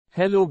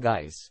Hello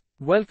guys.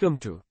 Welcome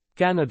to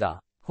Canada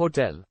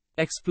Hotel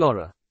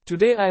Explorer.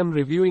 Today I am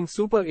reviewing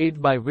Super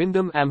 8 by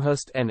Wyndham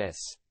Amherst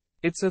NS.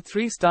 It's a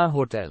 3-star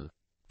hotel.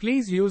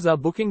 Please use our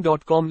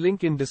booking.com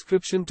link in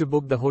description to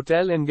book the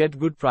hotel and get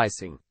good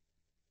pricing.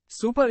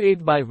 Super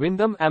 8 by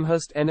Wyndham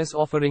Amherst NS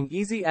offering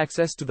easy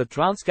access to the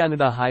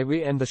Trans-Canada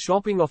Highway and the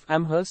shopping of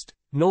Amherst,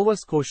 Nova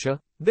Scotia.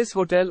 This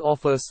hotel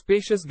offers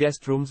spacious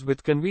guest rooms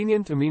with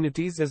convenient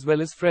amenities as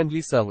well as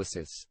friendly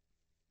services.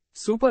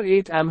 Super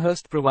 8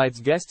 Amherst provides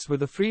guests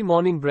with a free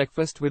morning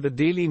breakfast with a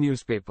daily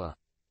newspaper.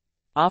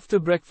 After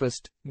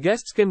breakfast,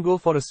 guests can go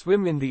for a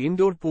swim in the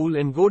indoor pool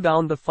and go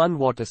down the fun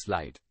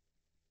waterslide.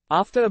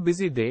 After a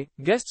busy day,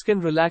 guests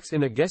can relax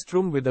in a guest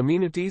room with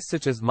amenities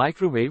such as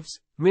microwaves,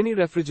 mini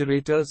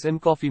refrigerators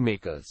and coffee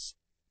makers.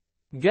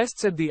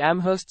 Guests at the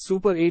Amherst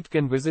Super 8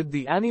 can visit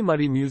the Annie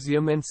Murray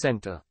Museum and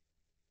Center.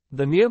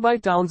 The nearby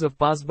towns of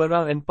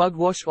Parrsboro and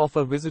Pugwash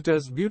offer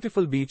visitors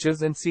beautiful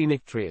beaches and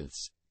scenic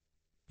trails.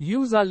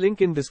 Use our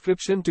link in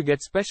description to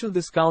get special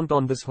discount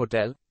on this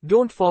hotel.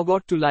 Don't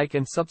forget to like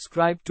and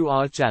subscribe to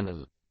our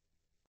channel.